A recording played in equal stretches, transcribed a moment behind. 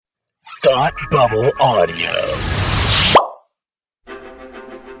Thought Bubble Audio.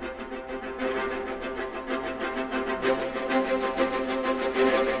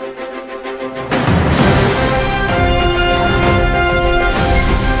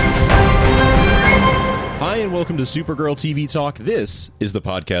 Hi, and welcome to Supergirl TV Talk. This is the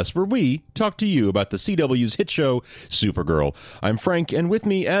podcast where we talk to you about the CW's hit show, Supergirl. I'm Frank, and with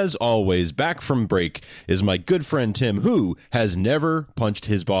me, as always, back from break, is my good friend Tim, who has never punched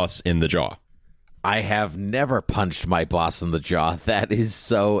his boss in the jaw. I have never punched my boss in the jaw. That is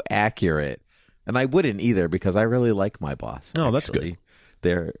so accurate. And I wouldn't either, because I really like my boss. Oh, that's good.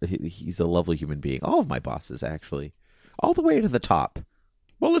 He's a lovely human being. All of my bosses, actually. All the way to the top.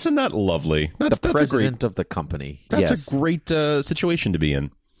 Well, isn't that lovely? That's the president of the company. That's a great situation to be in.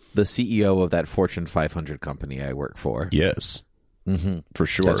 The CEO of that Fortune 500 company I work for. Yes, for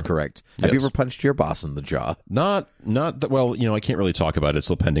sure. That's correct. Yes. Have you ever punched your boss in the jaw? Not that. Well, I can't really talk about it. It's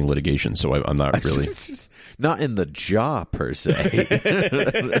still pending litigation, so I'm not really. Not in the jaw per se.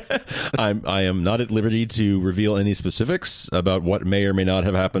 I am not at liberty to reveal any specifics about what may or may not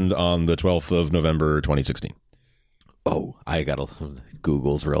have happened on the 12th of November, 2016. Oh, I gotta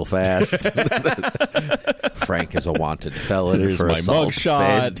Google's real fast. Frank is a wanted felon. Here's for my assault.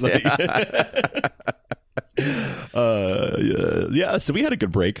 mugshot. Yeah. So we had a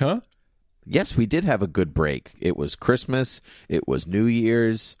good break, huh? Yes, we did have a good break. It was Christmas. It was New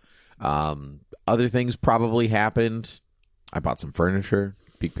Year's. Other things probably happened. I bought some furniture.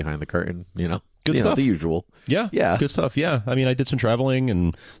 Peek behind the curtain. Good stuff. The usual. Yeah. Good stuff. Yeah. I mean, I did some traveling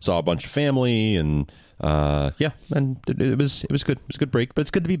and saw a bunch of family and. And it was good. It was a good break, but it's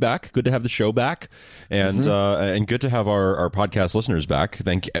good to be back. Good to have the show back, and good to have our podcast listeners back.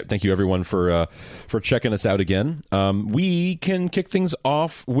 Thank you everyone for checking us out again. We can kick things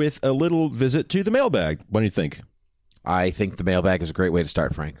off with a little visit to the mailbag. What do you think? I think the mailbag is a great way to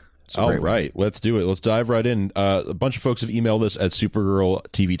start, Frank. All right, let's do it. Let's dive right in. A bunch of folks have emailed us at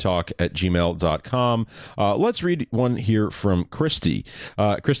supergirltvtalk@gmail.com. Let's read one here from Christy.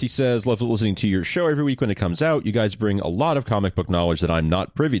 Christy says, love listening to your show every week when it comes out. You guys bring a lot of comic book knowledge that I'm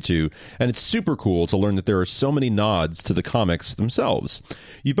not privy to, and it's super cool to learn that there are so many nods to the comics themselves.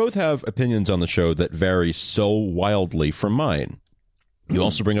 You both have opinions on the show that vary so wildly from mine. You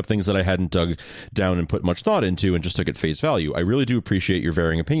also bring up things that I hadn't dug down and put much thought into and just took at face value. I really do appreciate your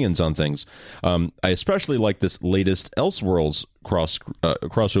varying opinions on things. I especially like this latest Elseworlds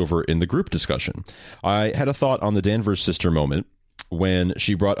crossover in the group discussion. I had a thought on the Danvers sister moment when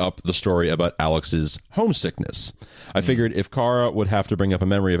she brought up the story about Alex's homesickness. I figured if Kara would have to bring up a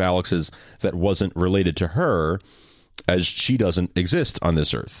memory of Alex's that wasn't related to her, as she doesn't exist on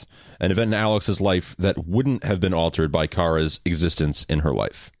this earth. An event in Alex's life that wouldn't have been altered by Kara's existence in her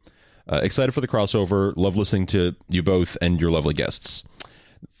life. Excited for the crossover. Love listening to you both and your lovely guests.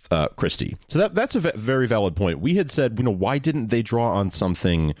 Christy. So that's a very valid point. We had said, why didn't they draw on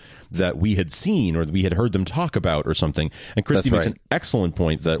something that we had seen or we had heard them talk about or something? And Christy makes an excellent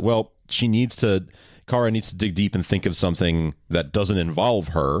point that, Kara needs to dig deep and think of something that doesn't involve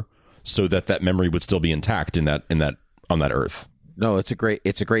her so that memory would still be intact on that earth. No, it's a great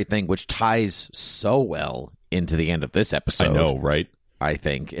thing, which ties so well into the end of this episode. I know, right? I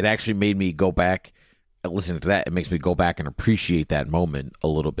think it actually made me go back, listening to that, it makes me go back and appreciate that moment a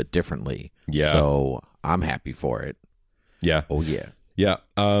little bit differently. Yeah. So I'm happy for it. Yeah. Oh yeah. Yeah.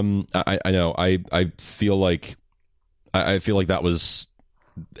 I know. I feel like that was,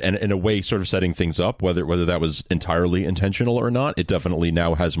 and in a way, sort of setting things up. Whether that was entirely intentional or not, it definitely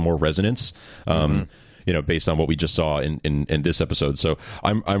now has more resonance. Based on what we just saw in this episode. So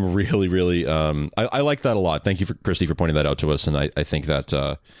I'm really, really, I like that a lot. Thank you, Christy, for pointing that out to us. And I think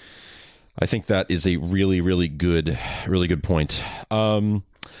that is a really, really good point. I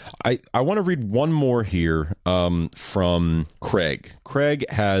want to read one more here from Craig. Craig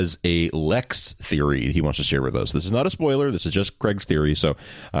has a Lex theory he wants to share with us. This is not a spoiler. This is just Craig's theory. So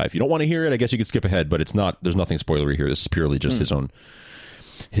if you don't want to hear it, I guess you could skip ahead. But there's nothing spoilery here. This is purely just his own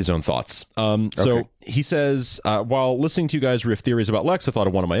thoughts. So he says, while listening to you guys riff theories about Lex, I thought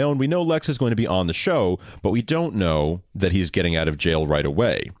of one of my own. We know Lex is going to be on the show, but we don't know that he's getting out of jail right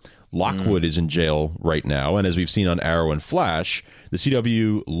away. Lockwood is in jail right now, and as we've seen on Arrow and Flash, the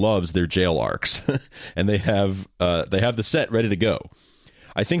CW loves their jail arcs, and they have the set ready to go.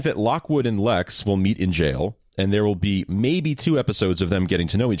 I think that Lockwood and Lex will meet in jail, and there will be maybe 2 episodes of them getting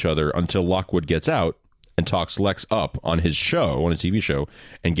to know each other until Lockwood gets out and talks Lex up on his show, on a TV show,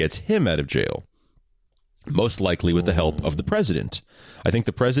 and gets him out of jail. Most likely with the help of the president. I think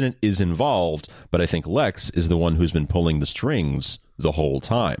the president is involved, but I think Lex is the one who's been pulling the strings the whole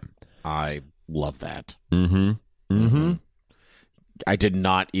time. I love that. I did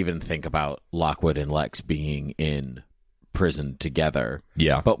not even think about Lockwood and Lex being in prison together.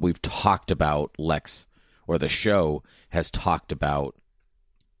 Yeah. But we've talked about Lex, or the show has talked about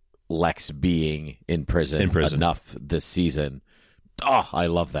Lex being in prison enough this season. Oh, I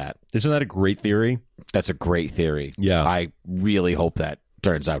love that. Isn't that a great theory? That's a great theory. Yeah. I really hope that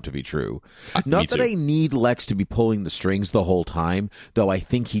turns out to be true. Me Not that too. I need Lex to be pulling the strings the whole time, though I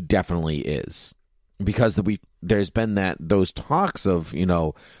think he definitely is. Because there's been those talks of,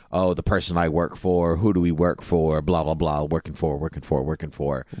 the person I work for, who do we work for, blah, blah, blah, working for. Working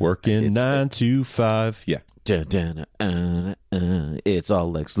 9 to 5. Yeah. Dun, dun, it's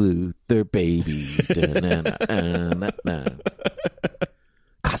all Lex Luthor, baby. Dun, dun, dun, dun.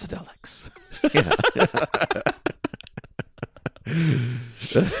 Casa del Lex.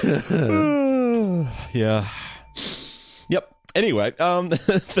 Yeah. Yep. Anyway,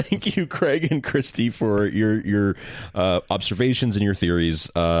 thank you, Craig and Christy, for your observations and your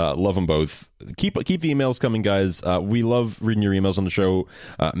theories. Love them both. Keep the emails coming, guys. We love reading your emails on the show.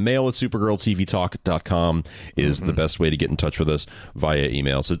 Mail at supergirltvtalk.com is the best way to get in touch with us via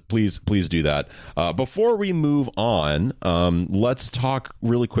email. So please do that. Before we move on, let's talk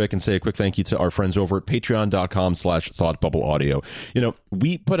really quick and say a quick thank you to our friends over at patreon.com/thoughtbubbleaudio.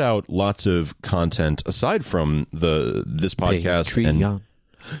 We put out lots of content aside from this podcast. Patreon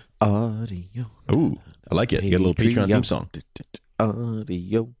audio. Ooh, I like it. You get a little Patreon theme song.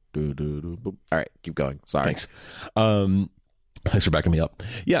 Audio. All right, keep going. Sorry. Thanks. Thanks for backing me up.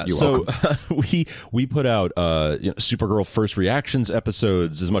 Yeah, You're so we put out Supergirl first reactions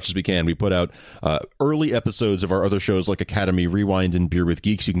episodes as much as we can. We put out early episodes of our other shows like Academy Rewind and Beer with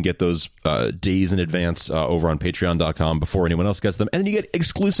Geeks. You can get those days in advance over on patreon.com before anyone else gets them. And then you get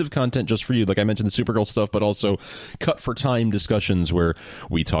exclusive content just for you. Like I mentioned, the Supergirl stuff, but also cut for time discussions where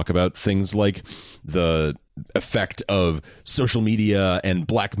we talk about things like the effect of social media and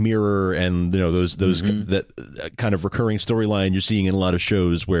Black Mirror and those that kind of recurring storyline you're seeing in a lot of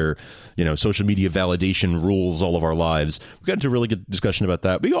shows where social media validation rules all of our lives. We got into a really good discussion about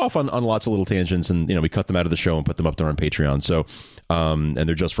that. We go off on lots of little tangents and we cut them out of the show and put them up there on Patreon. So and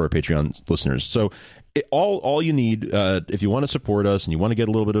they're just for our Patreon listeners. So all you need if you want to support us and you want to get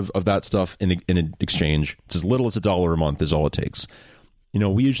a little bit of that stuff in exchange, it's as little as $1 a month is all it takes.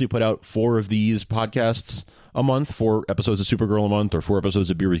 We usually put out 4 of these podcasts a month, 4 episodes of Supergirl a month, or 4 episodes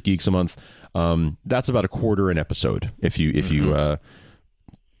of Beer with Geeks a month. That's about $0.25 an episode if you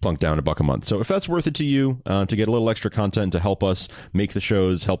plunk down $1 a month. So if that's worth it to you to get a little extra content to help us make the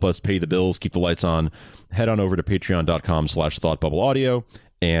shows, help us pay the bills, keep the lights on, head on over to patreon.com/thoughtbubbleaudio,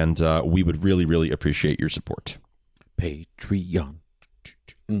 and we would really, really appreciate your support. Patreon.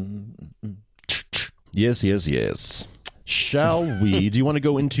 Yes. Shall we? Do you want to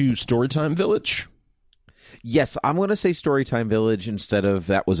go into Storytime Village? Yes, I'm going to say Storytime Village instead of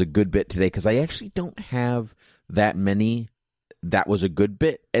That Was a Good Bit today, because I actually don't have that many That Was a Good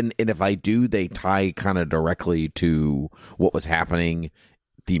Bit. And if I do, they tie kind of directly to what was happening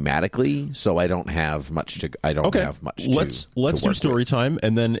thematically, so I don't have much to have much to let's do work story time,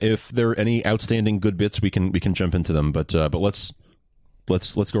 and then if there are any outstanding good bits we can jump into them, but let's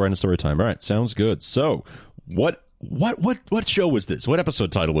go right into story time. All right, sounds good. So what show was this? What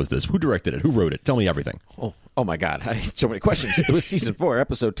episode title was this? Who directed it? Who wrote it? Tell me everything. Oh my God, I had so many questions. It was season 4,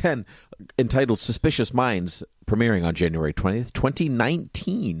 episode 10, entitled Suspicious Minds, premiering on January 20th,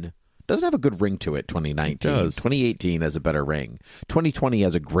 2019. Doesn't have a good ring to it, 2019. It does. 2018 has a better ring. 2020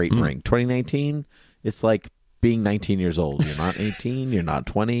 has a great ring. 2019, it's like being 19 years old. You're not 18, you're not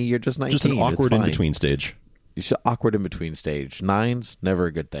 20, you're just 19. Just an awkward in-between stage. It's awkward in-between stage. 9's never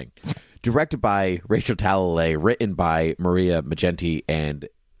a good thing. Directed by Rachel Talalay, written by Maria Magenti and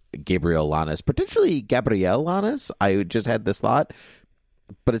Gabriel Lanas. Potentially Gabrielle Lanas. I just had this thought,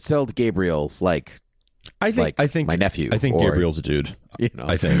 but it's spelled Gabriel I think my nephew. I think Gabriel's a dude.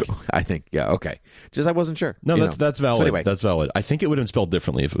 I think. Yeah. Okay. Just I wasn't sure. No, that's valid. So anyway, that's valid. I think it would have been spelled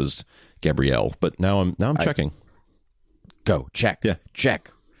differently if it was Gabrielle, but now I'm checking. Go check. Yeah.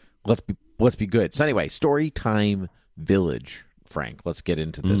 Check. Let's be good. So anyway, Storytime Village. Frank, let's get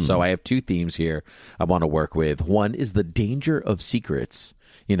into this. So I have 2 themes here I want to work with. One is the danger of secrets,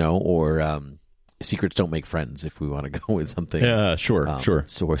 or secrets don't make friends, if we want to go with something. Yeah, sure.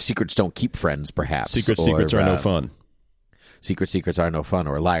 So, or secrets don't keep friends, perhaps. Secrets are no fun. Secrets are no fun,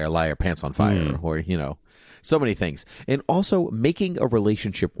 or liar, pants on fire, or, so many things. And also making a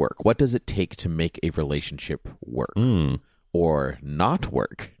relationship work. What does it take to make a relationship work or not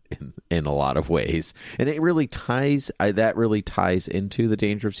work? In a lot of ways, and it really ties into the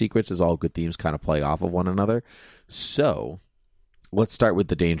danger of secrets, as all good themes kind of play off of one another. So let's start with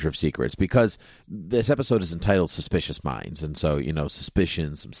the danger of secrets, because this episode is entitled Suspicious Minds. And so,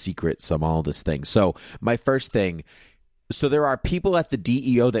 suspicion, some secrets, some all this thing. So my first thing, so there are people at the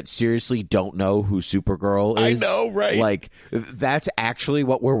DEO that seriously don't know who Supergirl is. I know, right? Like, that's actually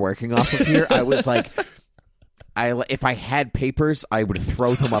what we're working off of here. I was like, if I had papers, I would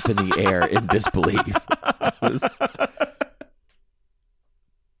throw them up in the air in disbelief.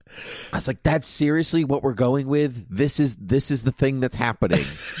 I was like, that's seriously what we're going with? This is the thing that's happening,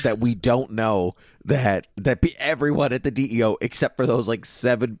 that we don't know that everyone at the DEO, except for those like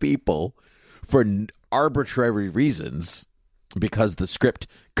 7 people, for arbitrary reasons, because the script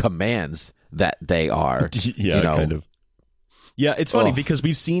commands that they are. Yeah, kind of. Yeah, it's funny because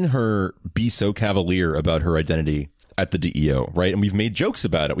we've seen her be so cavalier about her identity at the DEO, right? And we've made jokes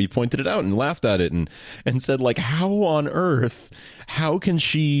about it. We've pointed it out and laughed at it and said, like, how on earth, how can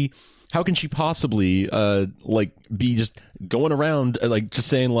she possibly be just going around just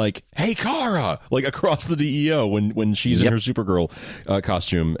saying like, hey, Kara, like across the DEO when she's in her Supergirl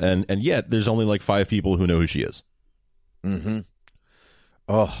costume, and yet there's only like 5 people who know who she is. Mm-hmm.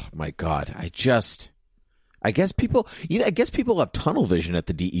 Oh my God. I guess people have tunnel vision at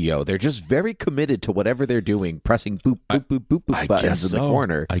the DEO. They're just very committed to whatever they're doing, pressing boop, boop, boop, boop, boop buttons in the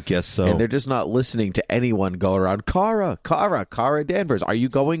corner. I guess so. And they're just not listening to anyone go around, Kara Danvers. Are you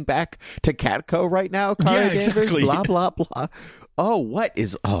going back to Catco right now, Kara Danvers? Exactly. Blah, blah, blah.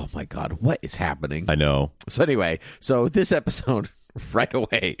 Oh my God, what is happening? I know. So anyway, this episode, right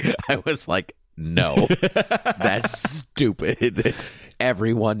away, I was like, no, that's stupid.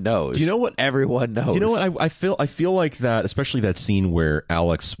 Everyone knows. Do you know what? Everyone knows. Do you know what? I feel like that, especially that scene where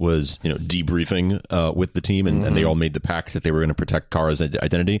Alex was, debriefing with the team, and they all made the pact that they were going to protect Kara's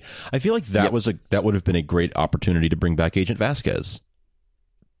identity. I feel like that that would have been a great opportunity to bring back Agent Vasquez.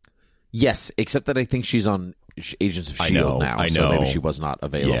 Yes, except that I think she's on Agents of S.H.I.E.L.D. now. I know. So maybe she was not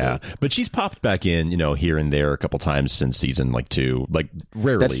available. Yeah, but she's popped back in, here and there a couple times since season 2, like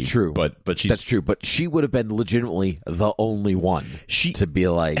rarely. That's true. But she's, that's true. But she would have been legitimately the only one to be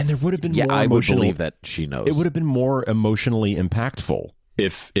like, and there would have been more I would emotional, believe that she knows. It would have been more emotionally impactful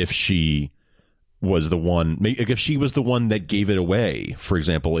if she was the one, if she was the one that gave it away, for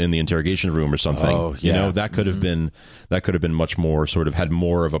example, in the interrogation room or something. Oh, yeah. That could have been much more, sort of had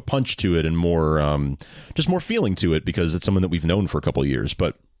more of a punch to it and more just more feeling to it, because it's someone that we've known for a couple of years.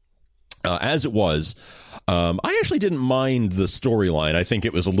 But as it was, I actually didn't mind the storyline. I think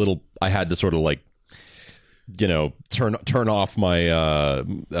it was a little, I had to sort of like, turn off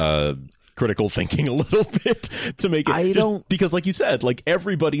my critical thinking a little bit to make it, because like you said, like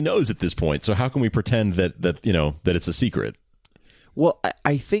everybody knows at this point, so how can we pretend that it's a secret? Well,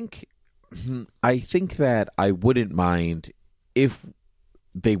 I think that I wouldn't mind if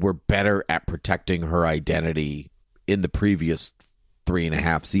they were better at protecting her identity in the previous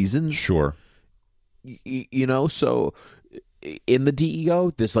 3.5 seasons. Sure. So in the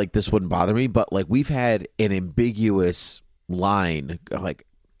DEO, this wouldn't bother me, but like we've had an ambiguous line, like,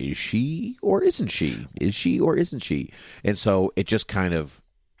 is she or isn't she? Is she or isn't she? And so it just kind of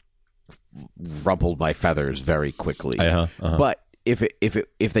rumpled my feathers very quickly. But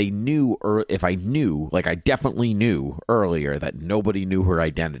if they knew, or if I knew, like I definitely knew earlier that nobody knew her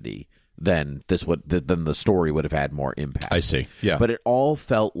identity, then then the story would have had more impact. I see. Yeah. But it all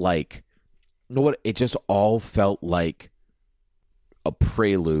felt like, it just all felt like a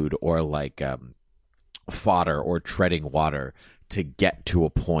prelude, or like fodder or treading water to get to a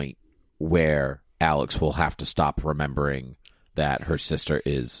point where Alex will have to stop remembering that her sister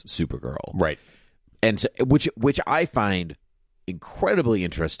is Supergirl. Right. And so, which I find incredibly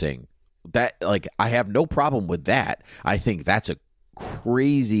interesting. That, like, I have no problem with that. I think that's a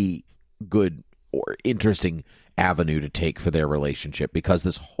crazy good or interesting avenue to take for their relationship, because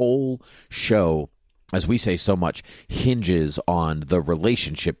this whole show, as we say so much, hinges on the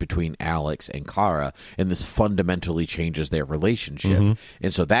relationship between Alex and Kara, and this fundamentally changes their relationship. Mm-hmm.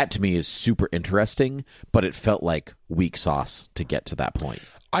 And so that to me is super interesting, but it felt like weak sauce to get to that point.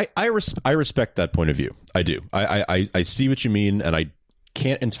 I respect that point of view. I do. I see what you mean, and I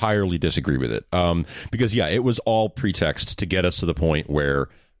can't entirely disagree with it. Because it was all pretext to get us to the point where,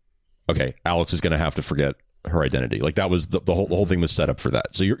 okay, Alex is going to have to forget her identity. Like that was the whole thing was set up for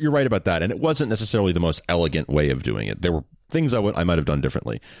that. So you're right about that, and it wasn't necessarily the most elegant way of doing it. There were things I might have done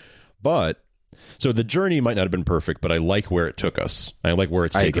differently, but so the journey might not have been perfect, but I like where it took us. I like where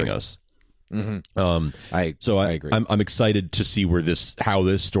it's taking us. Mm-hmm. I agree. I'm excited to see how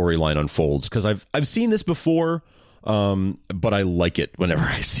this storyline unfolds, because I've seen this before, but I like it whenever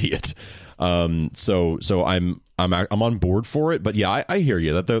I see it. So I'm on board for it. But yeah, I hear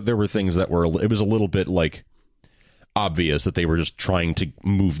you that there were things that it was a little bit like, obvious that they were just trying to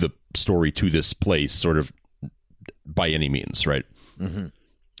move the story to this place, sort of by any means, right? Mm-hmm.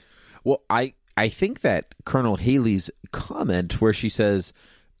 Well, I think that Colonel Haley's comment where she says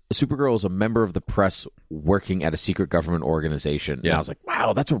Supergirl is a member of the press working at a secret government organization. Yeah. And I was like,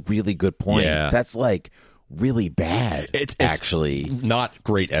 wow, that's a really good point. Yeah. That's like really bad. It's actually not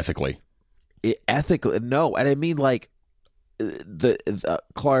great ethically. Ethically, no. And I mean, like, the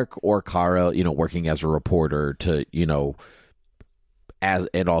Clark or Kara, working as a reporter to,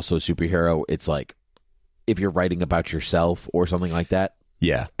 and also superhero, it's like, if you're writing about yourself or something like that,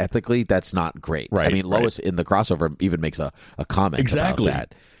 yeah, ethically, that's not great. Right. I mean, Lois in the crossover even makes a comment exactly about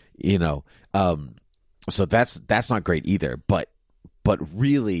that. So that's not great either. But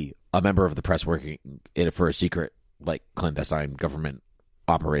really, a member of the press working for a secret, like, clandestine government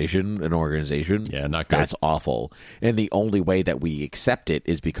operation, an organization, yeah, not good. That's awful. And the only way that we accept it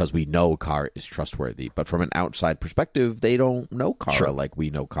is because we know Kara is trustworthy. But from an outside perspective, they don't know Kara like we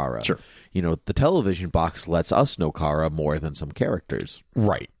know Kara. Sure. The television box lets us know Kara more than some characters.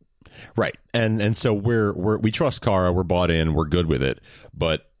 Right. And so we trust Kara, we're bought in, we're good with it.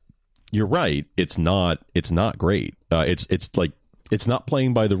 But you're right, it's not great. It's like, it's not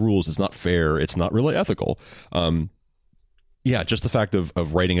playing by the rules, it's not fair, it's not really ethical. Yeah, just the fact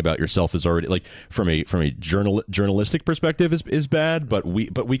of writing about yourself is already, like, from a journalistic perspective is bad, but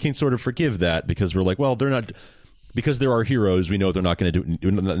we can sort of forgive that because we're like, well, they're not, because they're our heroes. We know they're not going to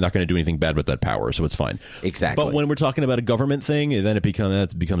do anything bad with that power, so it's fine. Exactly. But when we're talking about a government thing, then it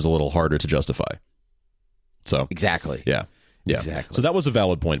becomes a little harder to justify. So exactly. Yeah. Exactly. So that was a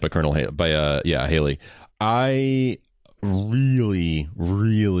valid point by Haley. I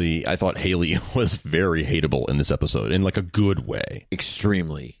really, I thought Haley was very hateable in this episode in, like, a good way.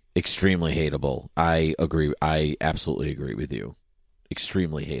 Extremely hateable. I agree. I absolutely agree with you.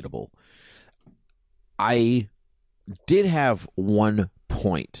 Extremely hateable. I did have one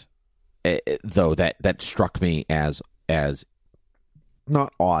point, though, that struck me as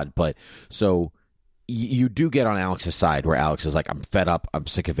not odd, but so you do get on Alex's side where Alex is like, I'm fed up, I'm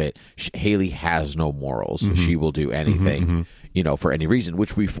sick of it. Haley has no morals. Mm-hmm. She will do anything, for any reason,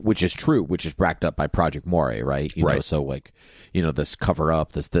 which is true, which is backed up by Project Moray, right? You know, so, like, this cover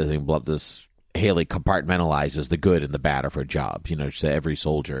up, this Haley compartmentalizes the good and the bad of her job. So every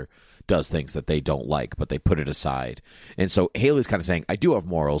soldier does things that they don't like, but they put it aside. And so Haley's kind of saying, I do have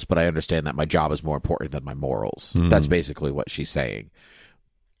morals, but I understand that my job is more important than my morals. Mm. That's basically what she's saying.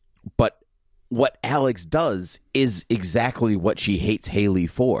 But what Alex does is exactly what she hates Haley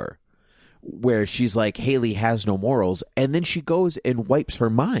for, where she's like, Haley has no morals, and then she goes and wipes her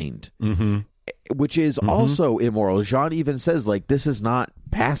mind, which is also immoral. Jean even says, like, this is not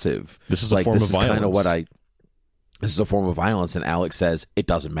passive. This is a form of violence. Kind of this is a form of violence, and Alex says, it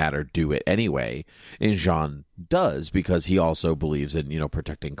doesn't matter, do it anyway. And Jean does, because he also believes in,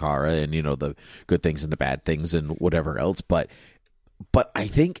 protecting Kara and, the good things and the bad things and whatever else. But I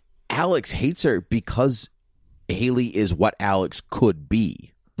think Alex hates her because Haley is what Alex could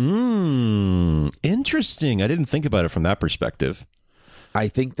be. Interesting. I didn't think about it from that perspective. I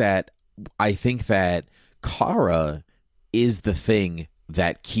think that Kara is the thing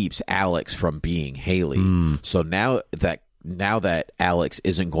that keeps Alex from being Haley. So now that Alex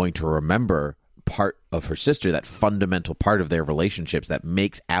isn't going to remember part of her sister, that fundamental part of their relationships that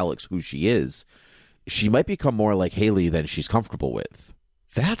makes Alex who she is, she might become more like Haley than she's comfortable with.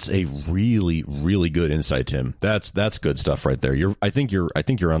 That's a really, really good insight, Tim. That's good stuff right there. I think you're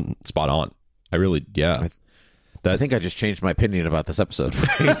on spot on. I really, yeah. I think I just changed my opinion about this episode.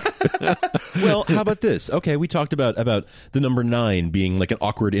 Well, how about this? Okay, we talked about the number 9 being like an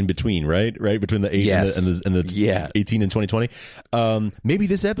awkward in between, right? Between the 8 and the 18 and 2020. Maybe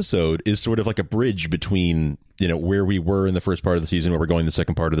this episode is sort of like a bridge between, where we were in the first part of the season, where we're going the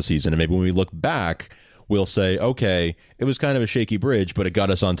second part of the season, and maybe when we look back, we'll say, okay, it was kind of a shaky bridge, but it got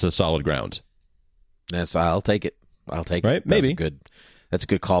us onto solid ground. Yes, I'll take it. Right? Maybe. That's a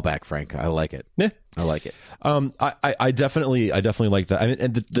good callback, Frank. I like it. Yeah. I like it. I definitely like that. I mean,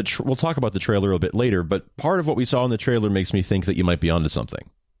 and we'll talk about the trailer a bit later, but part of what we saw in the trailer makes me think that you might be onto something.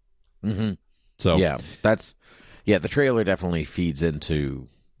 Mm-hmm. So yeah, the trailer definitely feeds into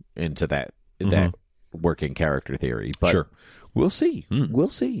that working character theory. But sure, we'll see. We'll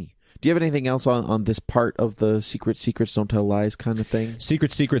see. Do you have anything else on this part of the secrets don't tell lies kind of thing?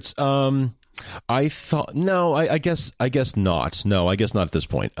 Secrets. I thought no. I guess not. No, I guess not at this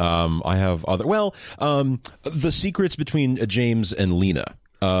point. I have other. Well, the secrets between James and Lena.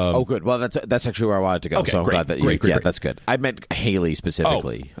 Oh, good. Well, that's actually where I wanted to go. Okay, so great, I'm glad that great. That's good. I meant Haley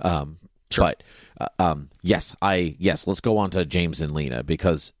specifically. Sure. But yes. Let's go on to James and Lena,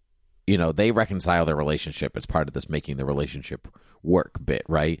 because they reconcile their relationship. It's part of this making the relationship work bit,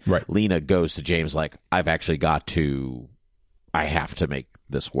 right? Right. Lena goes to James like, I have to make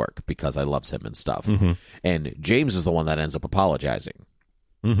this work because I loves him and stuff. Mm-hmm. And James is the one that ends up apologizing.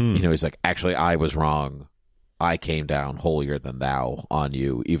 Mm-hmm. He's like, actually, I was wrong. I came down holier than thou on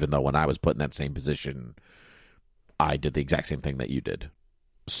you, even though when I was put in that same position, I did the exact same thing that you did.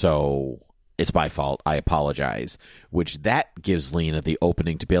 So it's my fault. I apologize. Which that gives Lena the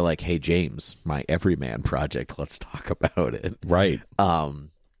opening to be like, hey, James, my everyman project. Let's talk about it. Right.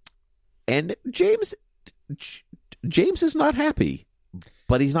 And James is not happy,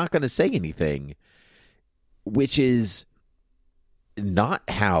 but he's not going to say anything, which is not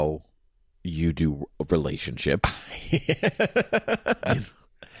how you do relationships.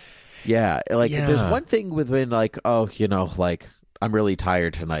 Yeah. There's one thing with when I'm really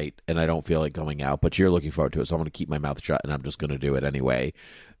tired tonight and I don't feel like going out, but you're looking forward to it, so I'm going to keep my mouth shut and I'm just going to do it anyway.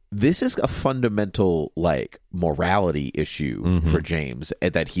 This is a fundamental morality issue for James,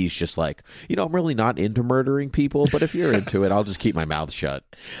 that he's just like, I'm really not into murdering people, but if you're into it, I'll just keep my mouth shut.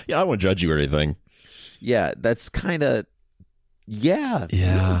 Yeah, I won't judge you or anything. Yeah, that's kind of yeah.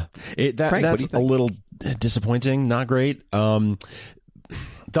 Frank, that's a little disappointing. Not great. So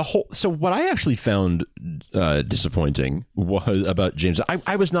what I actually found disappointing was about James.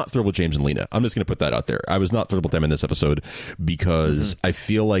 I was not thrilled with James and Lena. I'm just going to put that out there. I was not thrilled with them in this episode because I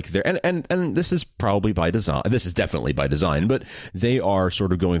feel like they're and this is probably by design. This is definitely by design, but they are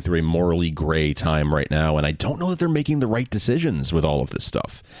sort of going through a morally gray time right now, and I don't know that they're making the right decisions with all of this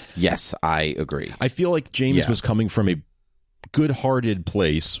stuff. Yes, I agree. I feel like James was coming from a good-hearted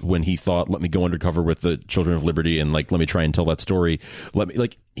place when he thought, let me go undercover with the Children of Liberty and let me try and tell that story.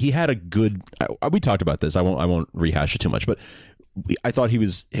 He had a good, we talked about this. I won't rehash it too much, but I thought he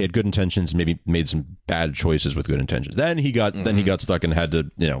had good intentions, maybe made some bad choices with good intentions. Then he got stuck and had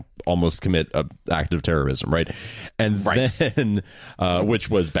to, almost commit an act of terrorism. Right. And then, which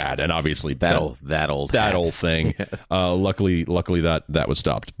was bad. And obviously that old thing. Luckily that was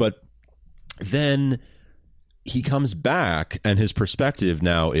stopped. But then he comes back and his perspective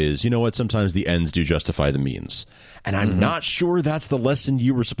now is, sometimes the ends do justify the means. And I'm not sure that's the lesson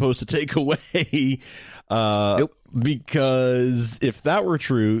you were supposed to take away. Nope. Because if that were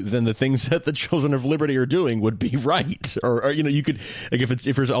true, then the things that the Children of Liberty are doing would be right. Or you could, if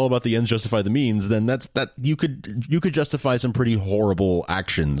it's all about the ends justify the means, then you could justify some pretty horrible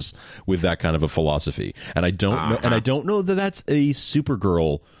actions with that kind of a philosophy. And I don't know that that's a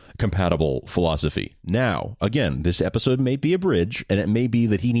Supergirl compatible philosophy. Now, again, this episode may be a bridge, and it may be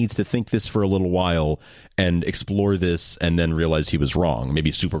that he needs to think this for a little while and explore this and then realize he was wrong.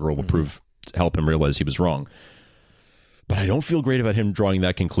 Maybe Supergirl will help him realize he was wrong. But I don't feel great about him drawing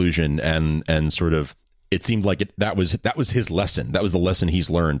that conclusion and sort of, it seemed like that was his lesson. That was the lesson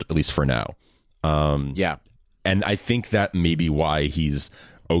he's learned, at least for now. Yeah. And I think that may be why he's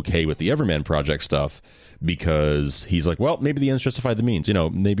okay with the Everyman Project stuff, because he's like, well, maybe the ends justify the means.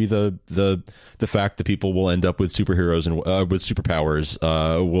 Maybe the fact that people will end up with superheroes and with superpowers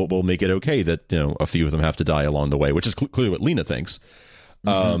will make it okay that a few of them have to die along the way, which is clearly what Lena thinks.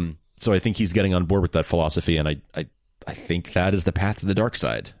 So I think he's getting on board with that philosophy, and I think that is the path to the dark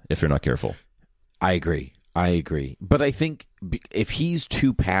side if you're not careful. I agree. But I think if he's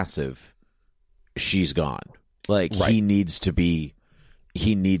too passive, she's gone. He needs to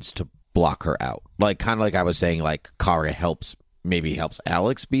block her out. Kind of like I was saying, Kara helps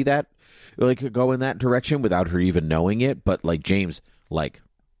Alex be that, go in that direction without her even knowing it. But James,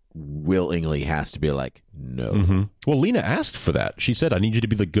 willingly has to be no. Well, Lena asked for that. She said, I need you to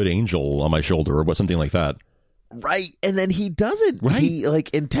be the good angel on my shoulder, or something like that. Right. And then he doesn't. Right. He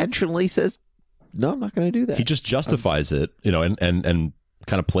intentionally says, no, I'm not going to do that. He just justifies it, and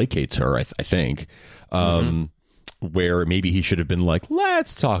kind of placates her, I think. Where maybe he should have been like,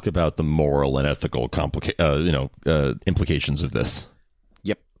 let's talk about the moral and ethical implications of this.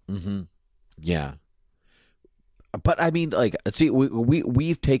 Yep. Yeah. But I mean, see,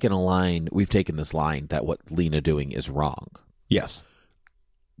 we've taken this line that what Lena doing is wrong. Yes.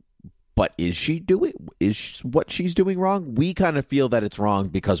 But is what she's doing wrong? We kind of feel that it's wrong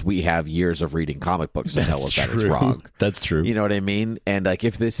because we have years of reading comic books to tell us that it's wrong. That's true. You know what I mean? And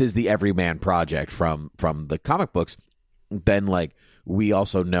if this is the Everyman Project from the comic books, then we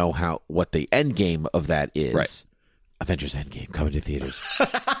also know what the end game of that is. Right. Avengers Endgame coming to theaters.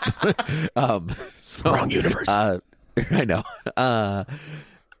 Wrong universe. I know.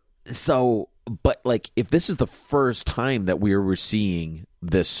 But if this is the first time that we're seeing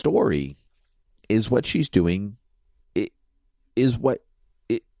this story, is what she's doing,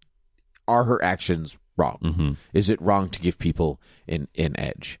 are her actions wrong? Is it wrong to give people an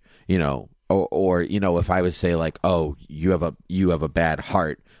edge? or if I would say like, oh, you have a bad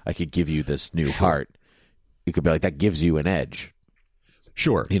heart, I could give you this new heart. You could be like, that gives you an edge.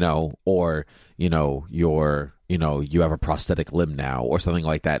 Sure. Or, you have a prosthetic limb now or something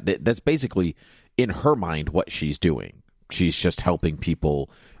like that. That's basically, in her mind, what she's doing. She's just helping people,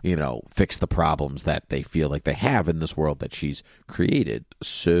 fix the problems that they feel like they have in this world that she's created.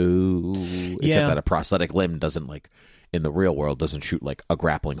 So, except that a prosthetic limb doesn't, like, in the real world, doesn't shoot like a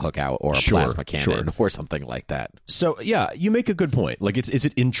grappling hook out or a plasma cannon or something like that. So, yeah, you make a good point. Like, is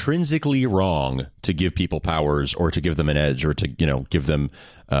it intrinsically wrong to give people powers or to give them an edge or to, give them,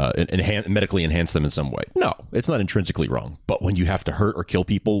 medically enhance them in some way? No, it's not intrinsically wrong. But when you have to hurt or kill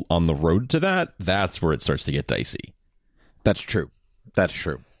people on the road to that, that's where it starts to get dicey. That's true.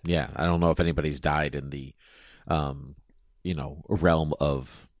 Yeah. I don't know if anybody's died in the, realm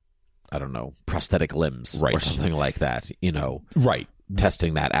of, I don't know, prosthetic limbs or something like that, Right.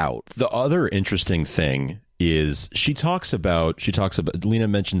 Testing that out. The other interesting thing is she talks about Lena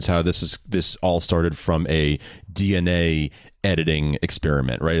mentions how this all started from a DNA editing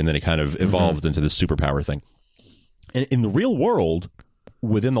experiment, right? And then it kind of evolved into this superpower thing. And in the real world,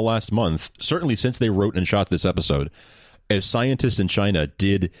 within the last month, certainly since they wrote and shot this episode, a scientist in China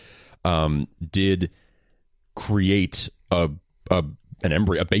did create an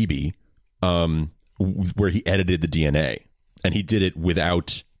embryo, a baby, where he edited the DNA, and he did it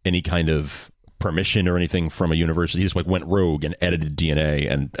without any kind of permission or anything from a university. He just like went rogue and edited DNA,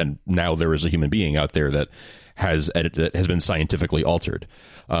 and now there is a human being out there that has been scientifically altered.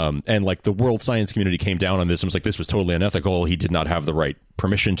 And like the world science community came down on this and was like, this was totally unethical. He did not have the right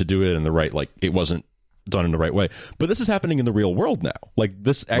permission to do it, and the right, like, it wasn't done in the right way. But this is happening in the real world now. Like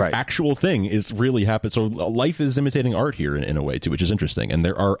this actual thing is really happening. So life is imitating art here in a way too, which is interesting. And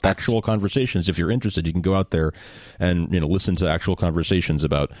there are actual conversations. If you're interested, you can go out there and listen to actual conversations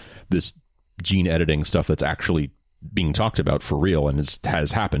about this gene editing stuff that's actually being talked about for real, and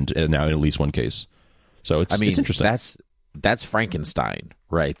has happened now in at least one case. So it's interesting. That's Frankenstein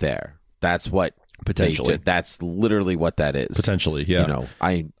right there. That's what potentially. That's literally what that is. Potentially, yeah.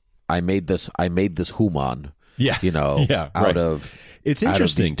 I made this human. Yeah. Out of it's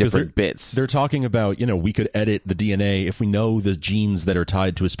interesting because different bits. They're talking about, we could edit the DNA if we know the genes that are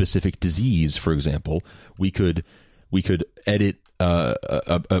tied to a specific disease. For example, we could edit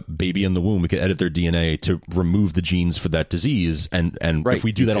a baby in the womb. We could edit their DNA to remove the genes for that disease, and if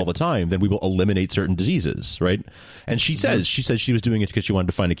we do that all the time, then we will eliminate certain diseases, right? And she says she was doing it because she wanted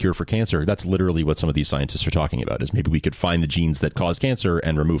to find a cure for cancer. That's literally what some of these scientists are talking about. Is maybe we could find the genes that cause cancer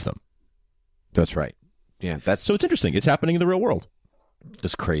and remove them. That's right. Yeah, so it's interesting. It's happening in the real world.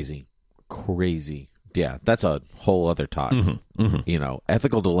 Just crazy. Yeah, that's a whole other talk.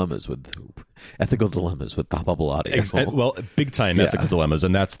 Ethical dilemmas with Thought Bubble Audio. Well, big time ethical dilemmas,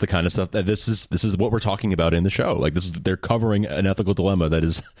 and that's the kind of stuff that this is what we're talking about in the show. Like they're covering an ethical dilemma that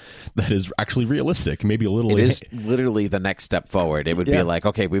is actually realistic, maybe a little. It is literally the next step forward. It would be like,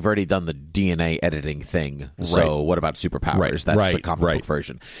 okay, we've already done the DNA editing thing, so what about superpowers? That's the comic book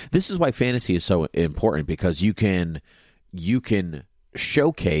version. This is why fantasy is so important, because you can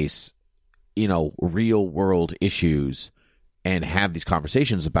showcase real world issues and have these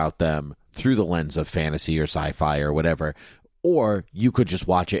conversations about them through the lens of fantasy or sci-fi or whatever. Or you could just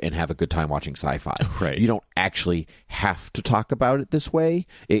watch it and have a good time watching sci-fi. Right. You don't actually have to talk about it this way.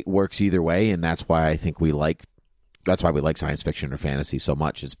 It works either way, and that's why I think that's why we like science fiction or fantasy so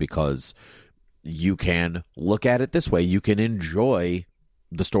much, is because you can look at it this way. You can enjoy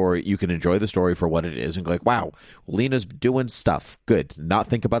the story. You can enjoy the story for what it is and go like, wow, Lena's doing stuff. Good. Not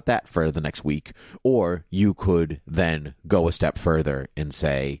think about that for the next week. Or you could then go a step further and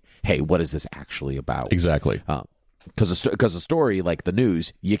say, hey, what is this actually about? Exactly. Because a story like the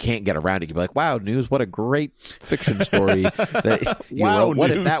news, you can't get around it. You'd be like, "Wow, news! What a great fiction story!" That you wrote. What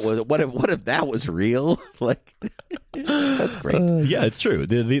if that was? What if that was real? Like, that's great. Yeah, it's true.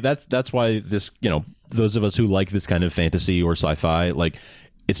 That's why this. Those of us who like this kind of fantasy or sci-fi, like,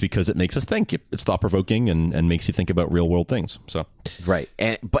 it's because it makes us think. It's thought provoking and makes you think about real world things. So right,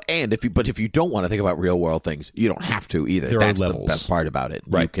 if you don't want to think about real world things, you don't have to either. That's the best part about it.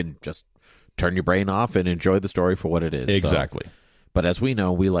 Right. You can just turn your brain off and enjoy the story for what it is. Exactly. But as we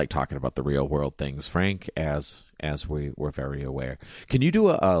know, we like talking about the real world things, Frank, as we're very aware. Can you do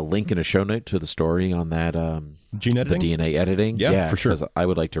a link in a show note to the story on that gene editing? The DNA editing? Yeah, for sure. Because I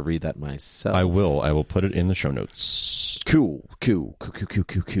would like to read that myself. I will put it in the show notes. Cool.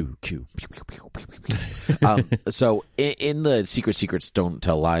 So in the Secrets Don't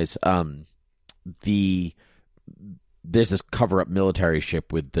Tell Lies, there's this cover-up military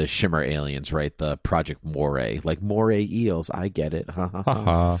ship with the Shimmer aliens, right? The Project Moray, like Moray eels. I get it. Ha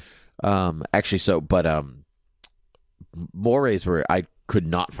ha ha. Actually, Morays were. I could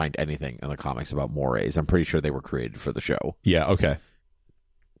not find anything in the comics about Morays. I'm pretty sure they were created for the show. Yeah. Okay.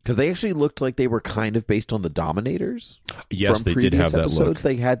 Because they actually looked like they were kind of based on the Dominators. Yes, from they did have episodes. that look.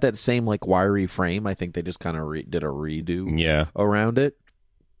 They had that same like wiry frame. I think they just kind of did a redo. Around it.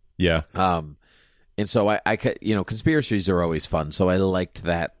 Yeah. And so I conspiracies are always fun. So I liked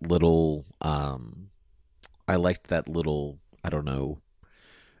that little. I don't know.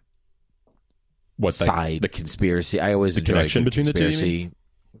 What's side the conspiracy? I always the connection between conspiracy. the two.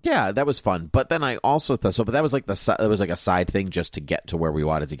 Yeah, that was fun. But then I also thought so. But that was like a side thing just to get to where we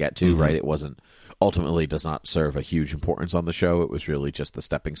wanted to get to. Right? It wasn't ultimately does not serve a huge importance on the show. It was really just the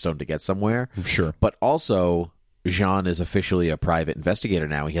stepping stone to get somewhere. Sure. But also, Jean is officially a private investigator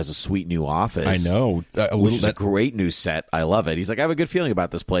now. He has a sweet new office. I know. Which is a great new set. I love it. He's like, I have a good feeling about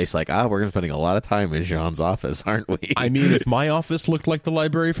this place. Like, we're going to be spending a lot of time in Jean's office, aren't we? I mean, if my office looked like the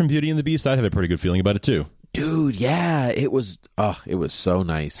library from Beauty and the Beast, I'd have a pretty good feeling about it too. Dude, yeah, it was so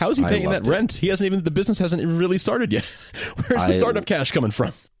nice. How is he paying that rent? He hasn't even, the business hasn't really started yet. Where's the startup cash coming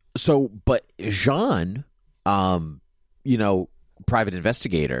from? So, but Jean, private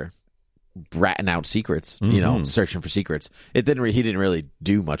investigator, ratting out secrets, searching for secrets. He didn't really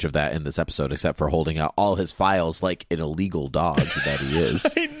do much of that in this episode, except for holding out all his files like an illegal dog that he is.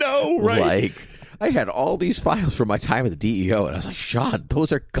 I know, right? Like, I had all these files from my time at the DEO, and I was like, Sean,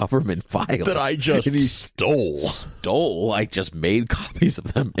 those are government files that I just stole. I just made copies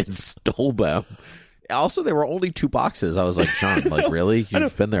of them and stole them. Also, there were only 2 boxes. I was like, Sean, like, really?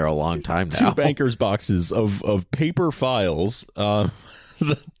 You've been there a long time now. 2 bankers' boxes of paper files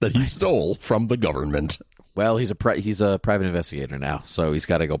that he stole from the government. Well, he's a private investigator now, so he's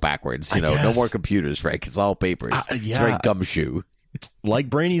got to go backwards. No more computers, Frank. It's all papers. It's very gumshoe.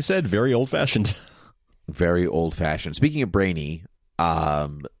 Like Brainy said, very old-fashioned. Very old-fashioned. Speaking of Brainy, I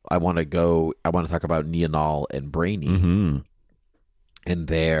want to talk about Neonal and Brainy and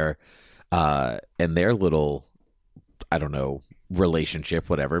their little, I don't know, relationship,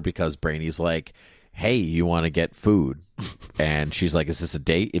 whatever, because Brainy's like, hey, you want to get food? And she's like, is this a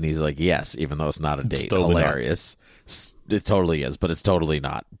date? And he's like, yes, even though it's not a date. Totally hilarious. It totally is, but it's totally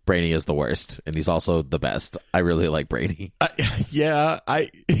not. Brainy is the worst, and he's also the best. I really like Brainy.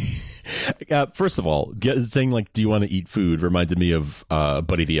 First of all, saying like, do you want to eat food reminded me of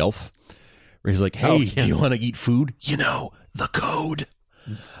Buddy the Elf, where he's like, hey, do you want to eat food? The code.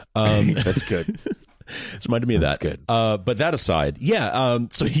 That's good. It's reminded me of that. That's good. But that aside,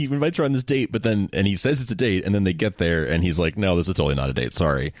 so he invites her on this date, and he says it's a date, and then they get there, and he's like, no, this is totally not a date.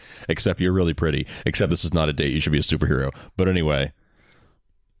 Sorry. Except you're really pretty. Except this is not a date. You should be a superhero. But anyway.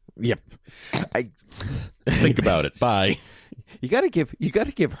 Yep. Think about it. Bye. You gotta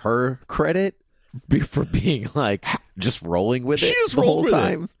give her credit for being like just rolling with it the whole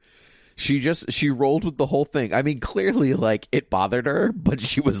time. She rolled with the whole thing. I mean, clearly, like, it bothered her, but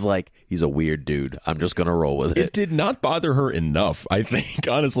she was like, he's a weird dude. I'm just going to roll with it. It did not bother her enough, I think.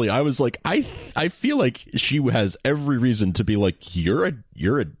 Honestly, I was like, I feel like she has every reason to be like, you're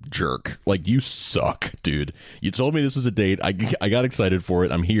a jerk. Like, you suck, dude. You told me this was a date. I got excited for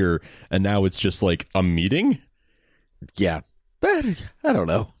it. I'm here. And now it's just like a meeting? Yeah. But I don't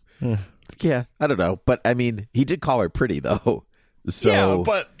know. Yeah, I don't know. But, I mean, he did call her pretty, though. So, yeah,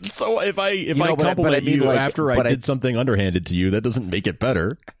 but if I compliment you after I did something underhanded to you, that doesn't make it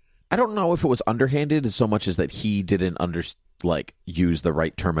better. I don't know if it was underhanded so much as that he didn't use the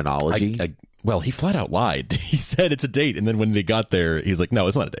right terminology. Well, he flat out lied. He said it's a date, and then when they got there, he's like, "No,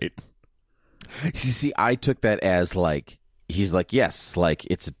 it's not a date." See, I took that as like he's like, "Yes, like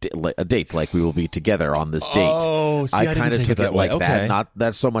it's a date, like we will be together on this date." Oh, see, I kind of took it like okay. that. Not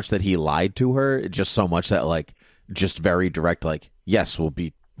that so much that he lied to her, just so much that like. Just very direct, like, yes, we'll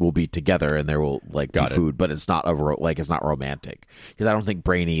be together, and there will like be food, but it's not it's not romantic, because I don't think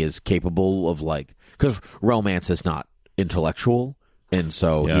Brainy is capable of because romance is not intellectual, and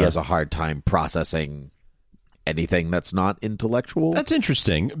so he has a hard time processing anything that's not intellectual. That's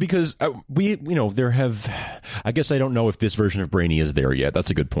interesting, because I guess I don't know if this version of Brainy is there yet. That's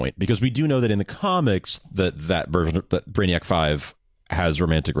a good point, because we do know that in the comics that version that Brainiac 5 has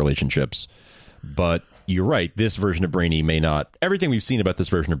romantic relationships, but. You're right. This version of Brainy may not. Everything we've seen about this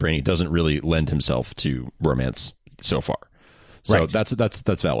version of Brainy doesn't really lend himself to romance so far. So that's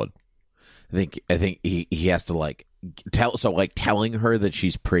valid. I think he has to tell. So telling her that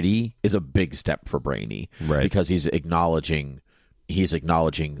she's pretty is a big step for Brainy, right? Because he's acknowledging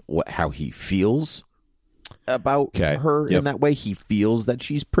how he feels. about her in that way. He feels that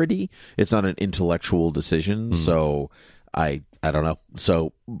she's pretty. It's not an intellectual decision. So I don't know.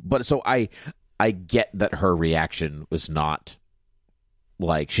 So I get that her reaction was not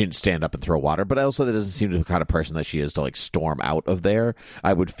like she didn't stand up and throw water, but also that doesn't seem to be the kind of person that she is to like storm out of there.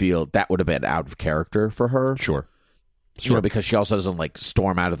 I would feel that would have been out of character for her. Sure. You know, because she also doesn't like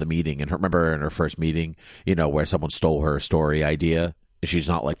storm out of the meeting. And remember in her first meeting, you know, where someone stole her story idea. She's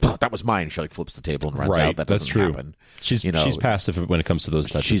not like, oh, that was mine. She like flips the table and runs out. That doesn't happen. She's passive when it comes to those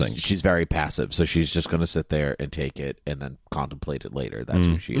types of things. She's very passive, so she's just going to sit there and take it and then contemplate it later. That's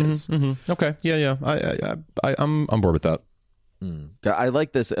who she is. Okay, yeah. I'm on board with that. I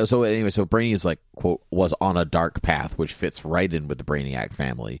like this. So anyway, so Brainy is like, quote, was on a dark path, which fits right in with the Brainiac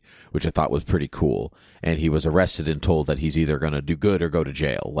family, which I thought was pretty cool. And he was arrested and told that he's either going to do good or go to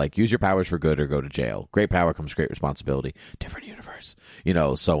jail. Like, use your powers for good or go to jail. Great power comes great responsibility. Different universe. You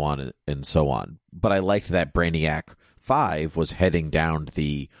know, so on and so on. But I liked that Brainiac 5 was heading down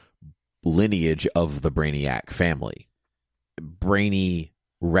the lineage of the Brainiac family. Brainy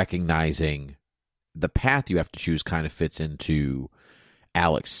recognizing the path you have to choose kind of fits into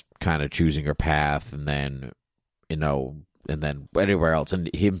Alex kind of choosing her path, and then, you know, and then anywhere else, and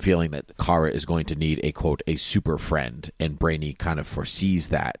him feeling that Kara is going to need a, quote, a super friend, and Brainy kind of foresees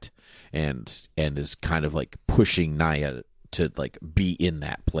that and is kind of like pushing Nia to like be in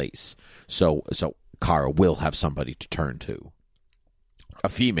that place. So Kara will have somebody to turn to, a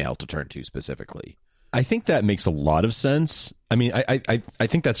female to turn to specifically. I think that makes a lot of sense. I mean, I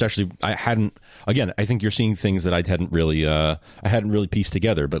think that's actually, I think you're seeing things that I hadn't really pieced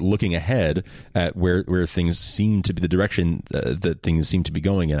together, but looking ahead at where things seem to be, the direction that things seem to be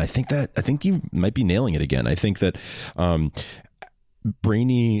going in, I think you might be nailing it again. I think that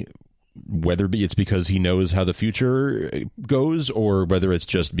Brainy, whether it's because he knows how the future goes or whether it's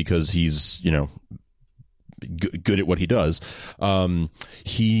just because he's, you know, good at what he does,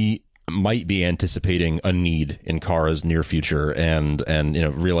 he might be anticipating a need in Kara's near future, and you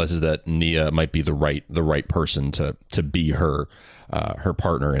know, realizes that Nia might be the right person to be her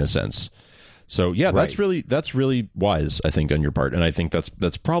partner in a sense. So yeah, that's really wise, I think, on your part, and I think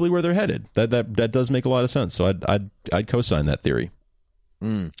that's probably where they're headed. That does make a lot of sense. So I'd co-sign that theory.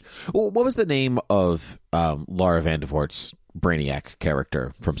 Well, what was the name of Lara Vandervoort's Brainiac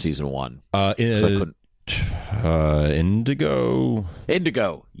character from season 1?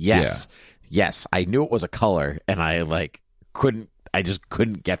 Indigo. Yes. I knew it was a color, and I just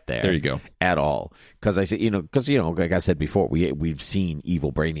couldn't get there. There you go. At all. Because like I said before, we've seen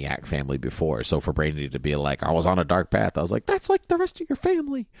evil Brainiac family before. So for Brainy to be like, I was on a dark path, I was like, that's like the rest of your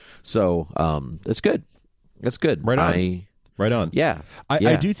family. So it's good. It's good. Right on. Right on. Yeah.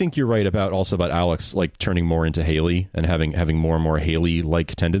 I do think you're right about Alex like turning more into Haley and having more and more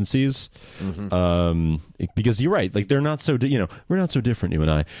Haley-like tendencies. Because you're right, like they're not so we're not so different, you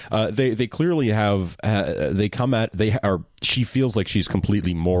and I. They clearly have she feels like she's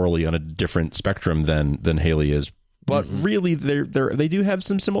completely morally on a different spectrum than Haley is. But really, they do have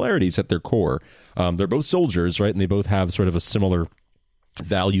some similarities at their core. They're both soldiers, right? And they both have sort of a similar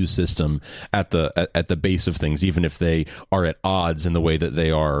value system at the base of things, even if they are at odds in the way that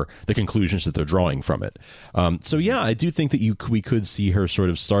they are, the conclusions that they're drawing from it. So yeah, I do think that we could see her sort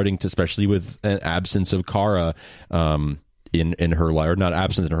of starting to, especially with an absence of Kara in her life, or not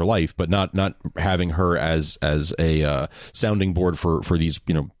absent in her life, but not having her as a sounding board for these,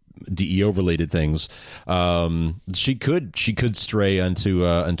 you know, DEO related things. She could stray into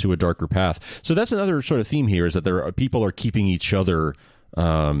a darker path. So that's another sort of theme here, is that people are keeping each other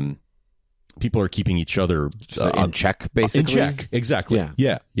in check, basically. In check, exactly.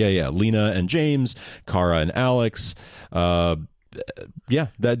 Yeah. Lena and James, Kara and Alex. That's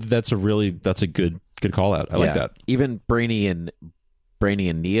a good call out. I like that. Even Brainy and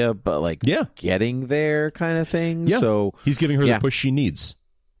Nia, but like getting there kind of thing. Yeah. So he's giving her the push she needs.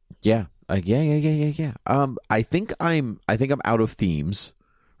 Yeah. I think I'm out of themes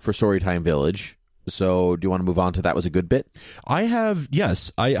for Storytime Village. So do you want to move on to that was a good bit? I have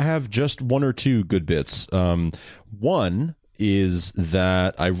just one or two good bits. One is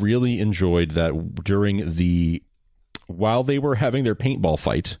that I really enjoyed that while they were having their paintball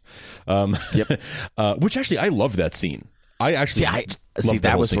fight, which actually I love that scene. I actually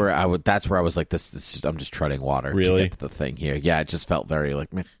that was where that's where I was like, this I'm just treading water to get to the thing here. Yeah, it just felt very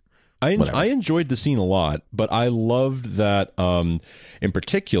like meh. I enjoyed the scene a lot, but I loved that, in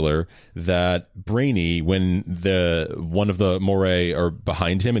particular, that Brainy, when one of the Moray are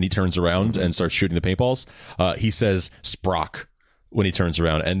behind him and he turns around and starts shooting the paintballs, he says "Sprock" when he turns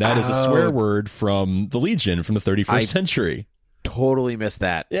around, and that is a swear word from the Legion from the 31st century. Totally missed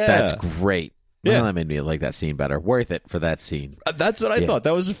that. Yeah. That's great. Yeah. Well, that made me like that scene better. Worth it for that scene. That's what I thought.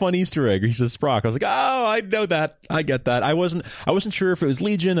 That was a fun Easter egg. He says Sprock. I was like, oh, I know that. I get that. I wasn't sure if it was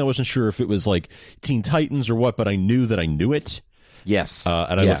Legion. I wasn't sure if it was like Teen Titans or what, but I knew that I knew it. Yes.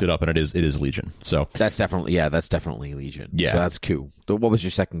 And I looked it up, and it is Legion. So that's definitely Legion. Yeah. So that's cool. What was your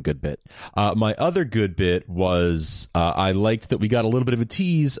second good bit? My other good bit was I liked that we got a little bit of a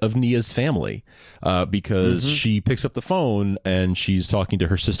tease of Nia's family because she picks up the phone and she's talking to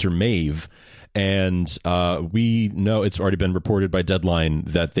her sister Maeve. And we know it's already been reported by Deadline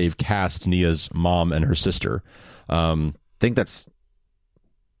that they've cast Nia's mom and her sister. I think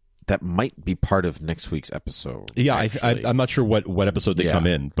that might be part of next week's episode. Yeah, I'm not sure what episode they come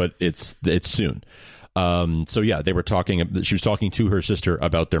in, but it's soon. So yeah, they were talking. She was talking to her sister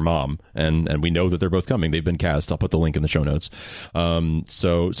about their mom, and we know that they're both coming. They've been cast. I'll put the link in the show notes.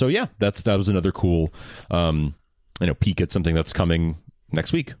 So yeah, that was another cool, peek at something that's coming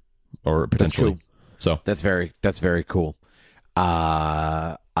next week or potentially. Cool. So that's very cool.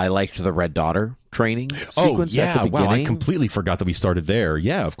 I liked the Red Daughter training sequence at the beginning. Wow, I completely forgot that we started there.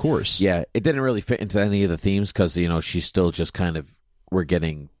 Yeah, of course. Yeah, it didn't really fit into any of the themes because, she's still just kind of, we're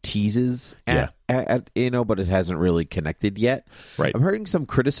getting teases at but it hasn't really connected yet. Right. I'm hearing some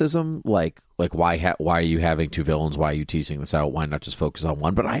criticism like why are you having two villains? Why are you teasing this out? Why not just focus on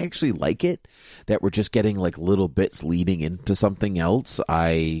one? But I actually like it that we're just getting like little bits leading into something else.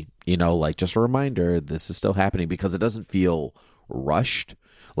 Just a reminder, this is still happening because it doesn't feel rushed.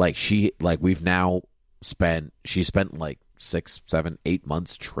 She spent like 6, 7, 8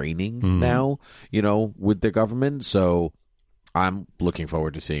 months training now, with the government. So I'm looking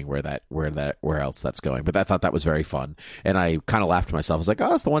forward to seeing where else that's going. But I thought that was very fun, and I kind of laughed to myself. I was like,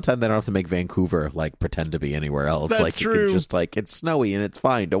 "Oh, it's the one time they don't have to make Vancouver pretend to be anywhere else. That's true. You can just it's snowy and it's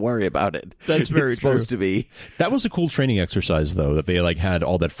fine. Don't worry about it. That's very it's supposed to be." That was a cool training exercise, though. That they had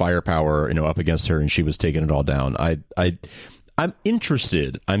all that firepower, up against her, and she was taking it all down. I'm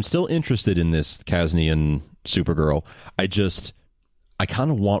interested. I'm still interested in this Kasnian Supergirl. I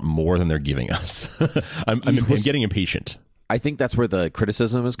kind of want more than they're giving us. I'm getting impatient. I think that's where the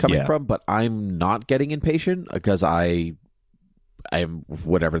criticism is coming from, but I'm not getting impatient because I'm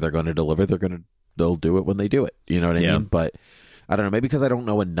whatever they're going to deliver, they'll do it when they do it. You know what I mean? But I don't know, maybe because I don't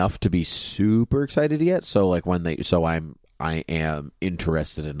know enough to be super excited yet. So I am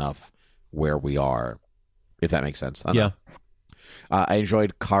interested enough where we are, if that makes sense. I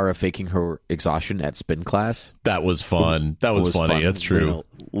enjoyed Kara faking her exhaustion at spin class. That was fun. That was funny. Fun. That's true.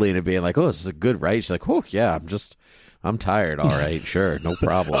 Lena being like, "Oh, this is good, right?" She's like, "Oh, yeah, I'm tired. All right, sure, no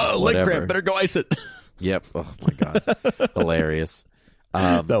problem. Oh, leg cramp. Better go ice it." Yep. Oh my god, hilarious.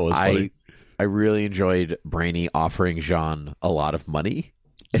 That was funny. I really enjoyed Brainy offering Jean a lot of money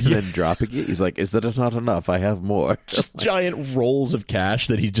and then dropping it. He's like, "Is that not enough? I have more." Just giant rolls of cash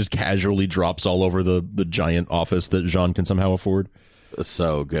that he just casually drops all over the giant office that Jean can somehow afford.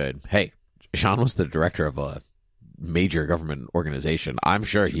 So good. Hey, Jean was the director of a major government organization. I'm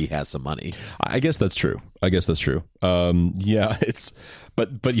sure he has some money. I guess that's true. Yeah,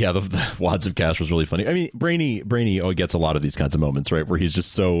 but yeah, the wads of cash was really funny. I mean, Brainy gets a lot of these kinds of moments, right, where he's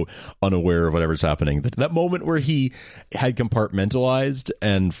just so unaware of whatever's happening. That moment where he had compartmentalized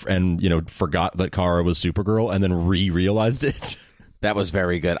and forgot that Kara was Supergirl and then realized it. That was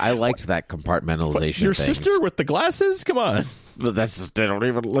very good. I liked that compartmentalization. Your sister with the glasses? Come on. But they don't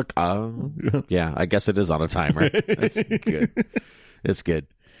even look. Yeah, I guess it is on a timer. That's good. It's good.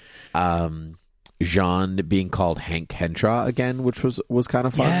 Jean being called Hank Henshaw again, which was kind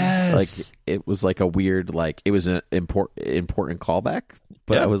of fun. Yes. It was like a weird, it was an important callback,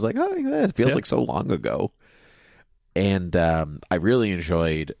 but I was like, oh, yeah, it feels like so long ago. And I really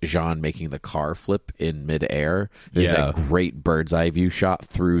enjoyed Jean making the car flip in midair. There's a great bird's eye view shot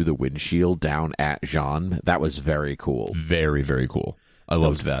through the windshield down at Jean. That was very cool. Very, very cool. I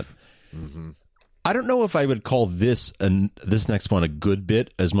loved that. Mm-hmm. I don't know if I would call this next one a good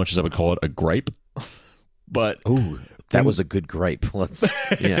bit as much as I would call it a gripe. But that was a good gripe. When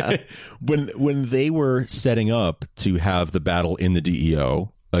they were setting up to have the battle in the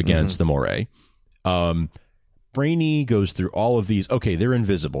DEO against the Moray, Brainy goes through all of these. Okay, they're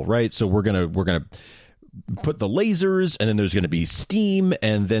invisible, right? So we're gonna put the lasers, and then there's gonna be steam,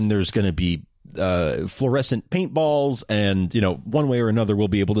 and then there's gonna be fluorescent paintballs, and one way or another we'll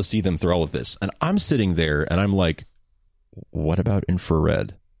be able to see them through all of this. And I'm sitting there, and I'm like, what about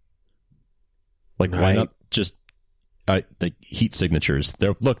infrared? Why not just heat signatures?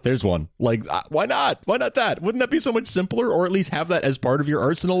 There's one. Why not? Why not that? Wouldn't that be so much simpler? Or at least have that as part of your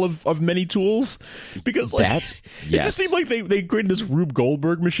arsenal of many tools? Because it just seemed like they created this Rube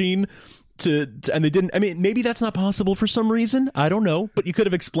Goldberg machine and they didn't. I mean, maybe that's not possible for some reason. I don't know, but you could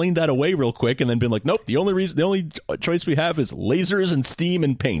have explained that away real quick and then been like, nope. The only choice we have is lasers and steam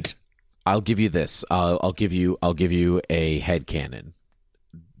and paint. I'll give you this. I'll give you a headcanon.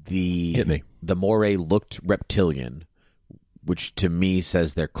 Hit me. The Moray looked reptilian, which to me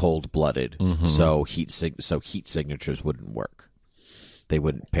says they're cold-blooded. Mm-hmm. So heat signatures wouldn't work. They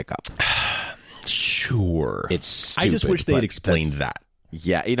wouldn't pick up. Sure. It's stupid, I just wish they'd explained that.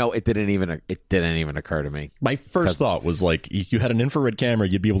 Yeah, it didn't even occur to me. My first thought was like, if you had an infrared camera,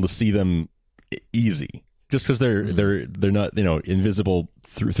 you'd be able to see them easy. Just because they're not invisible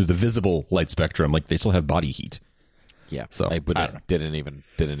through the visible light spectrum, like they still have body heat. Yeah, so it didn't even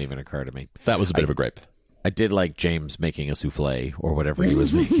occur to me. That was a bit of a gripe. I did like James making a souffle or whatever he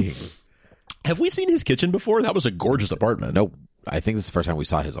was making. Have we seen his kitchen before? That was a gorgeous apartment. No, I think this is the first time we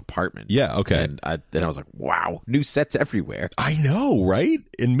saw his apartment. Yeah, okay. And I was like, wow, new sets everywhere. I know, right?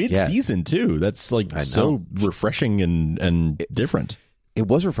 In mid-season, too. That's like so refreshing and different. It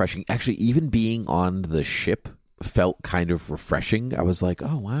was refreshing. Actually, even being on the ship felt kind of refreshing. I was like,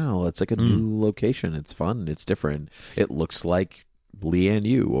 oh, wow, it's like a new location. It's fun. It's different. It looks like Leanne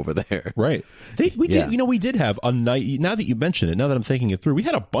Yu over there. Right. We did have a night. Now that you mention it, now that I'm thinking it through, we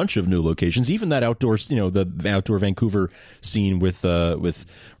had a bunch of new locations. Even that outdoor, the outdoor Vancouver scene with Red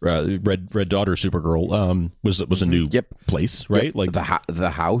Daughter Supergirl was a new place, right? Yep. Like the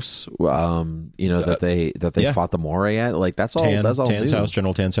house, that they fought the Moray at. Like that's all. That's all Tan's new. house,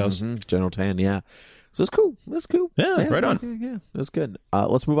 General Tan's house, General Tan. Yeah. So it's cool. That's cool. Yeah, right on. Yeah, that's good.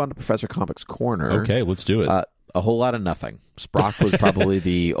 Let's move on to Professor Comics Corner. Okay, let's do it. A whole lot of nothing. Sprock was probably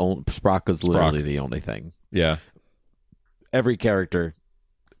Sprock was literally the only thing. Yeah. Every character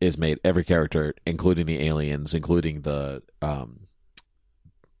is made. Every character, including the aliens, including the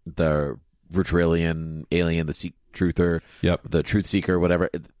Virtualian alien, the Truther, the Truth Seeker, whatever,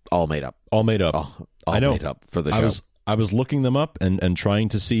 all made up. All made up. All I know. made up for the show. I was looking them up and trying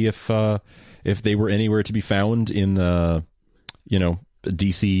to see if they were anywhere to be found in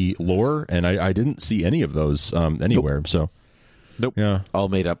DC lore, and I didn't see any of those anywhere. Nope. So, nope. Yeah, all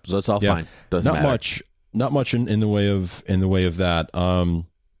made up. So it's all fine. Doesn't matter. Not much in the way of that.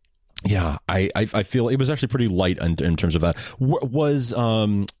 I feel it was actually pretty light in terms of that. Was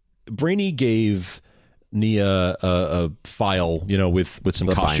Brainy gave Nia a file, with some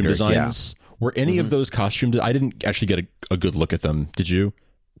the costume binder, designs. Yeah. Were any of those costumes? I didn't actually get a good look at them. Did you?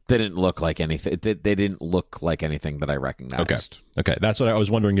 They didn't look like anything. They didn't look like anything that I recognized. Okay. That's what I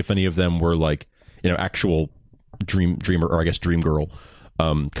was wondering, if any of them were like, actual Dreamer, or I guess Dream Girl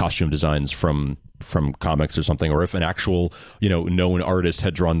costume designs from comics or something, or if an actual known artist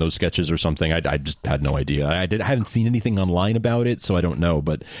had drawn those sketches or something. I just had no idea. I hadn't seen anything online about it, so I don't know.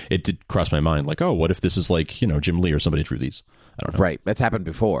 But it did cross my mind, like, oh, what if this is like Jim Lee or somebody drew these? I don't know. Right, that's happened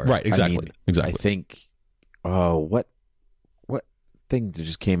before. Right, exactly. I think. What thing that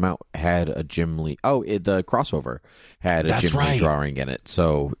just came out had a Jim Lee? The crossover had a Jim Lee drawing in it.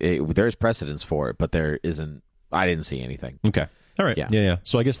 So there's precedence for it, but there isn't. I didn't see anything. Okay. All right. Yeah.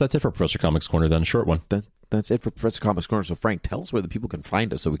 So I guess that's it for Professor Comics Corner then. A short one. That's it for Professor Comics Corner. So Frank, tell us where the people can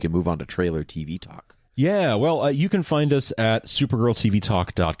find us so we can move on to trailer TV talk. Yeah, well, you can find us at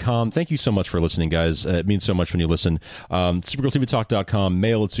supergirltvtalk.com. Thank you so much for listening, guys. It means so much when you listen. Supergirltvtalk.com,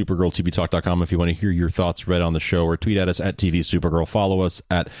 mail at supergirltvtalk.com if you want to hear your thoughts read on the show, or tweet at us at TV Supergirl. Follow us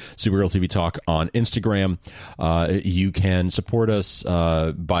at supergirltvtalk on Instagram. You can support us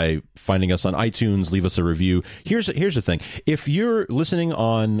by finding us on iTunes. Leave us a review. Here's the thing. If you're listening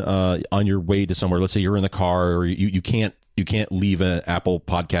on your way to somewhere, let's say you're in the car, or you can't leave an Apple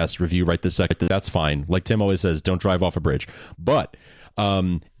podcast review right this second, that's fine. Like Tim always says, don't drive off a bridge. But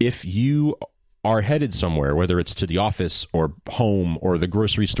if you are headed somewhere, whether it's to the office or home or the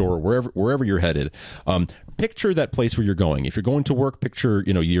grocery store, or wherever you're headed, picture that place where you're going. If you're going to work, picture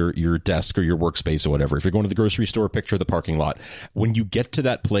your desk or your workspace or whatever. If you're going to the grocery store, picture the parking lot. When you get to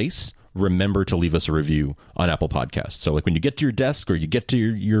that place, remember to leave us a review on Apple Podcasts. So like when you get to your desk or you get to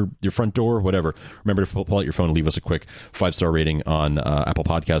your front door, whatever, remember to pull out your phone and leave us a quick 5-star rating on Apple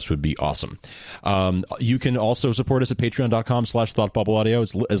Podcasts. Would be awesome. You can also support us at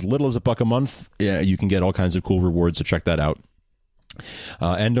patreon.com/thoughtbubbleaudio. As little as $1 a month. Yeah, you can get all kinds of cool rewards, so check that out.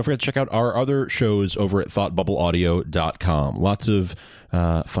 And don't forget to check out our other shows over at thoughtbubbleaudio.com. Lots of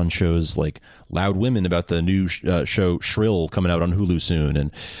fun shows like Loud Women, about the new show Shrill, coming out on Hulu soon.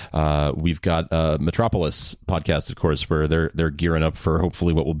 And we've got Metropolis podcast, of course, where they're gearing up for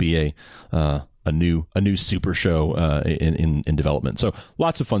hopefully what will be a new super show in development. So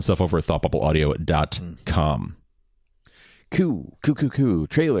lots of fun stuff over at thoughtbubbleaudio.com. Cool.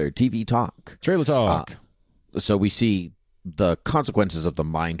 Trailer TV talk. Trailer talk. So we see the consequences of the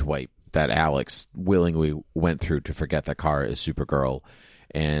mind wipe that Alex willingly went through to forget that Kara is Supergirl.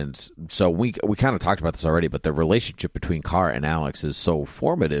 And so we kind of talked about this already, but the relationship between Kara and Alex is so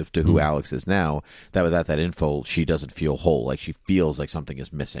formative to who Alex is now that without that info, she doesn't feel whole. Like she feels like something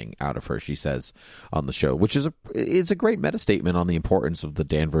is missing out of her, she says on the show, which is it's a great meta statement on the importance of the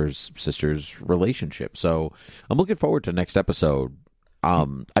Danvers sisters relationship. So I'm looking forward to next episode. I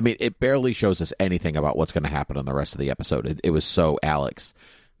mean, it barely shows us anything about what's going to happen in the rest of the episode. It was so Alex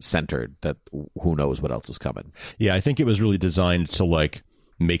centered that who knows what else is coming. Yeah, I think it was really designed to like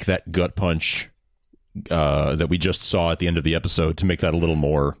make that gut punch that we just saw at the end of the episode to make that a little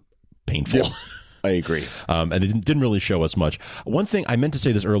more painful. Yeah, I agree. And it didn't really show us much. One thing, I meant to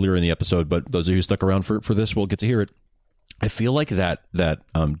say this earlier in the episode, but those of you who stuck around for this will get to hear it. I feel like that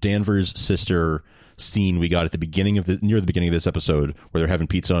Danvers sister scene we got at the beginning of near the beginning of this episode where they're having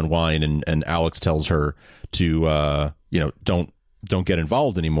pizza and wine and Alex tells her to don't get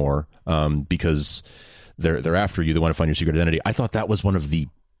involved anymore because they're after you. They want to find your secret identity. I thought that was one of the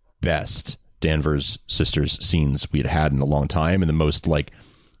best Danvers sisters scenes we had in a long time, and the most like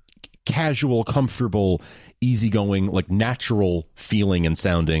casual, comfortable, easygoing, like natural feeling and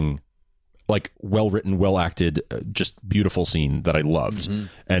sounding, like well written, well acted, just beautiful scene that I loved. Mm-hmm.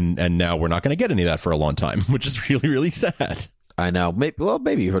 And now we're not going to get any of that for a long time, which is really, really sad. I know.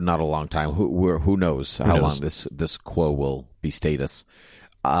 Maybe for not a long time. Who knows how long this quo will be status.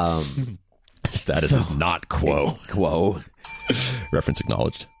 Status is not quo. Quo. Reference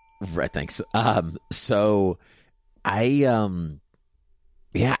acknowledged. Right, thanks. So I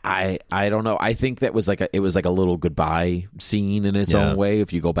don't know. I think that was it was like a little goodbye scene in its own way.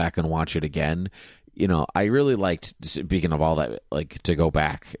 If you go back and watch it again, I really liked, speaking of all that, like to go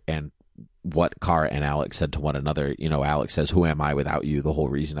back and what Kara and Alex said to one another. Alex says, "Who am I without you? The whole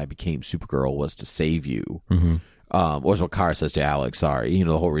reason I became Supergirl was to save you." Mm-hmm. Was what Kara says to Alex. Sorry,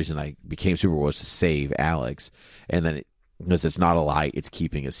 the whole reason I became Supergirl was to save Alex, and then because it's not a lie, it's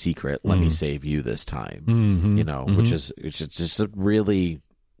keeping a secret. Let me save you this time. Mm-hmm. Which is just a really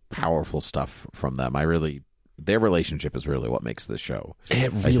powerful stuff from them. Their relationship is really what makes this show.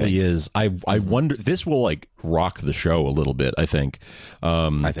 It really is. I wonder, this will like rock the show a little bit. I think.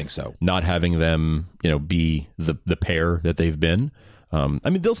 I think so. Not having them, be the pair that they've been. I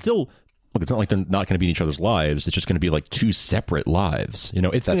mean, they'll still. Look, it's not like they're not going to be in each other's lives. It's just going to be like two separate lives.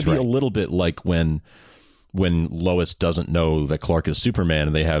 It's going to be a little bit like when Lois doesn't know that Clark is Superman,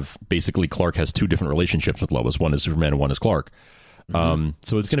 and they have basically Clark has two different relationships with Lois. One is Superman and one is Clark. So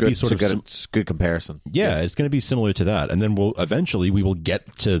it's going to be sort of it's a good comparison. Yeah, it's going to be similar to that, and then we will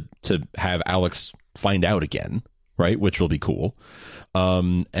get to have Alex find out again, right? Which will be cool,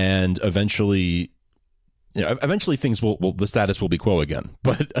 and eventually. Eventually things will the status will be quo again,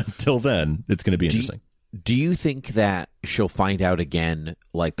 but until then, it's going to be interesting. Do you think that she'll find out again,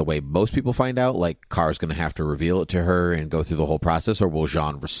 like the way most people find out, like Kara's going to have to reveal it to her and go through the whole process, or will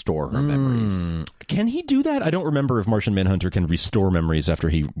Jean restore her memories? Can he do that? I don't remember if Martian Manhunter can restore memories after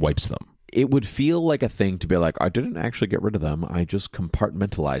he wipes them. It would feel like a thing to be like, I didn't actually get rid of them. I just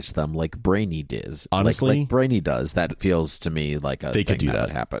compartmentalized them like Brainy does. Honestly, like Brainy does. That feels to me like a they could do that.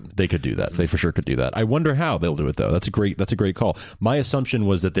 Would happen. They could do that. They for sure could do that. I wonder how they'll do it though. That's a great call. My assumption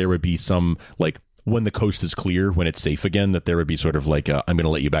was that there would be some like when the coast is clear, when it's safe again, that there would be sort of like I'm going to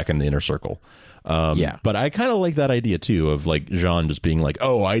let you back in the inner circle. But I kind of like that idea too of like Jean just being like,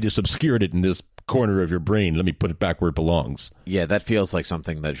 oh, I just obscured it in this corner of your brain. Let me put it back where it belongs. Yeah, that feels like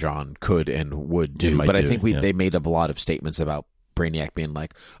something that Jean could and would do. But I think they made up a lot of statements about Brainiac being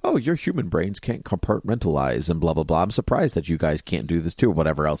like, oh, your human brains can't compartmentalize and blah, blah, blah. I'm surprised that you guys can't do this too or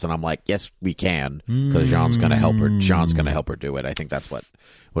whatever else. And I'm like, yes, we can, because Jean's going to help her. Jean's going to help her do it. I think that's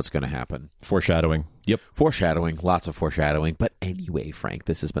what's going to happen. Foreshadowing. Yep. Foreshadowing. Lots of foreshadowing. But anyway, Frank,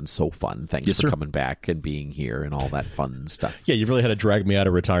 this has been so fun. Thanks for coming back and being here and all that fun stuff. Yeah, you really had to drag me out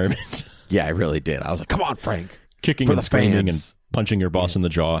of retirement. Yeah, I really did. I was like, come on, Frank. Kicking and screaming and punching your boss in the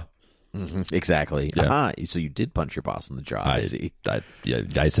jaw. Mm-hmm, exactly. Yeah. So you did punch your boss in the jaw. I see.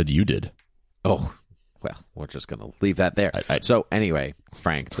 I said you did. Oh, well, we're just going to leave that there. So anyway,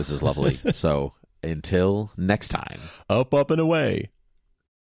 Frank, this is lovely. So until next time. Up, and away.